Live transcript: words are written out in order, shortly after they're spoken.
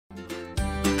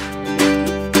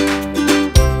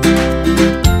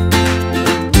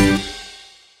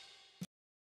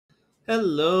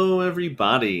Hello,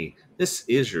 everybody. This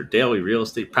is your daily real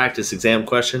estate practice exam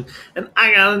question, and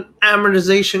I got an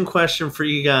amortization question for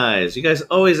you guys. You guys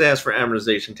always ask for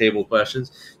amortization table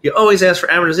questions. You always ask for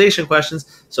amortization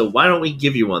questions, so why don't we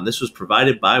give you one? This was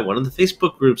provided by one of the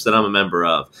Facebook groups that I'm a member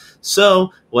of.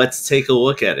 So let's take a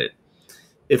look at it.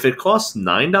 If it costs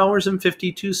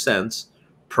 $9.52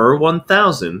 per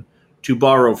 1,000 to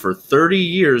borrow for 30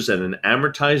 years at an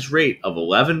amortized rate of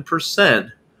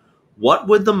 11%, what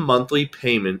would the monthly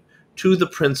payment to the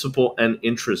principal and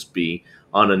interest be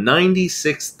on a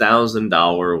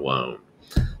 $96,000 loan?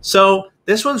 So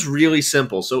this one's really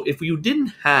simple. So if you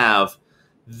didn't have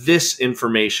this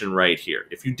information right here,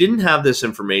 if you didn't have this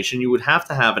information, you would have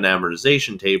to have an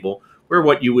amortization table where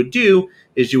what you would do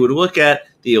is you would look at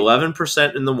the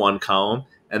 11% in the one column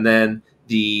and then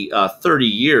the 30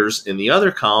 years in the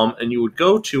other column, and you would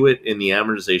go to it in the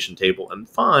amortization table and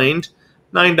find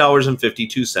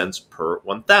 $9.52 per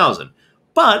 1,000.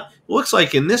 But it looks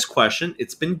like in this question,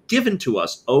 it's been given to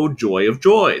us. Oh, joy of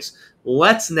joys.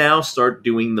 Let's now start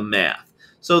doing the math.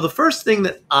 So the first thing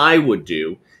that I would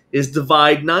do is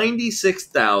divide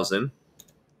 96,000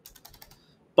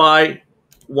 by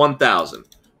 1,000,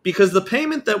 because the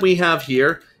payment that we have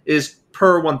here is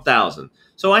per 1,000.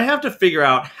 So I have to figure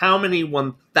out how many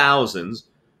 1,000s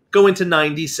go into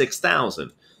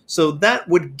 96,000. So that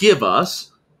would give us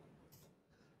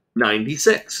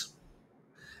 96.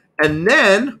 And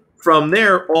then from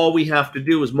there, all we have to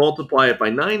do is multiply it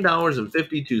by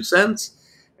 $9.52,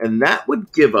 and that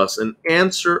would give us an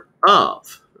answer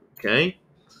of,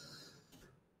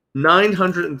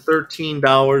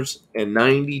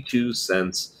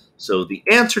 $913.92. So the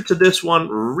answer to this one,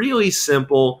 really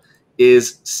simple,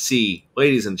 is C.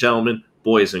 Ladies and gentlemen,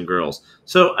 boys and girls.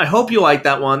 So I hope you like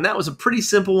that one. That was a pretty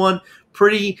simple one.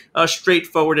 Pretty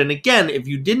straightforward. And again, if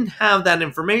you didn't have that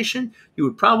information, you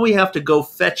would probably have to go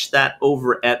fetch that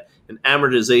over at an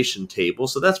amortization table.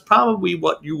 So that's probably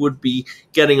what you would be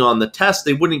getting on the test.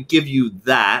 They wouldn't give you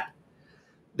that.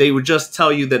 They would just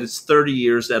tell you that it's 30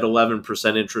 years at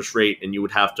 11% interest rate, and you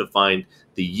would have to find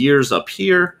the years up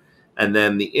here and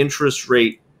then the interest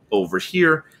rate over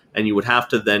here. And you would have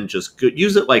to then just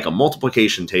use it like a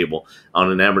multiplication table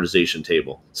on an amortization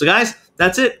table. So guys,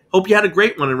 that's it. Hope you had a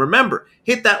great one. And remember,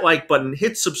 hit that like button,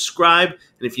 hit subscribe.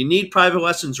 And if you need private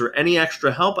lessons or any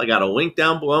extra help, I got a link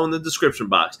down below in the description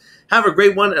box. Have a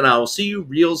great one, and I will see you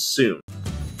real soon.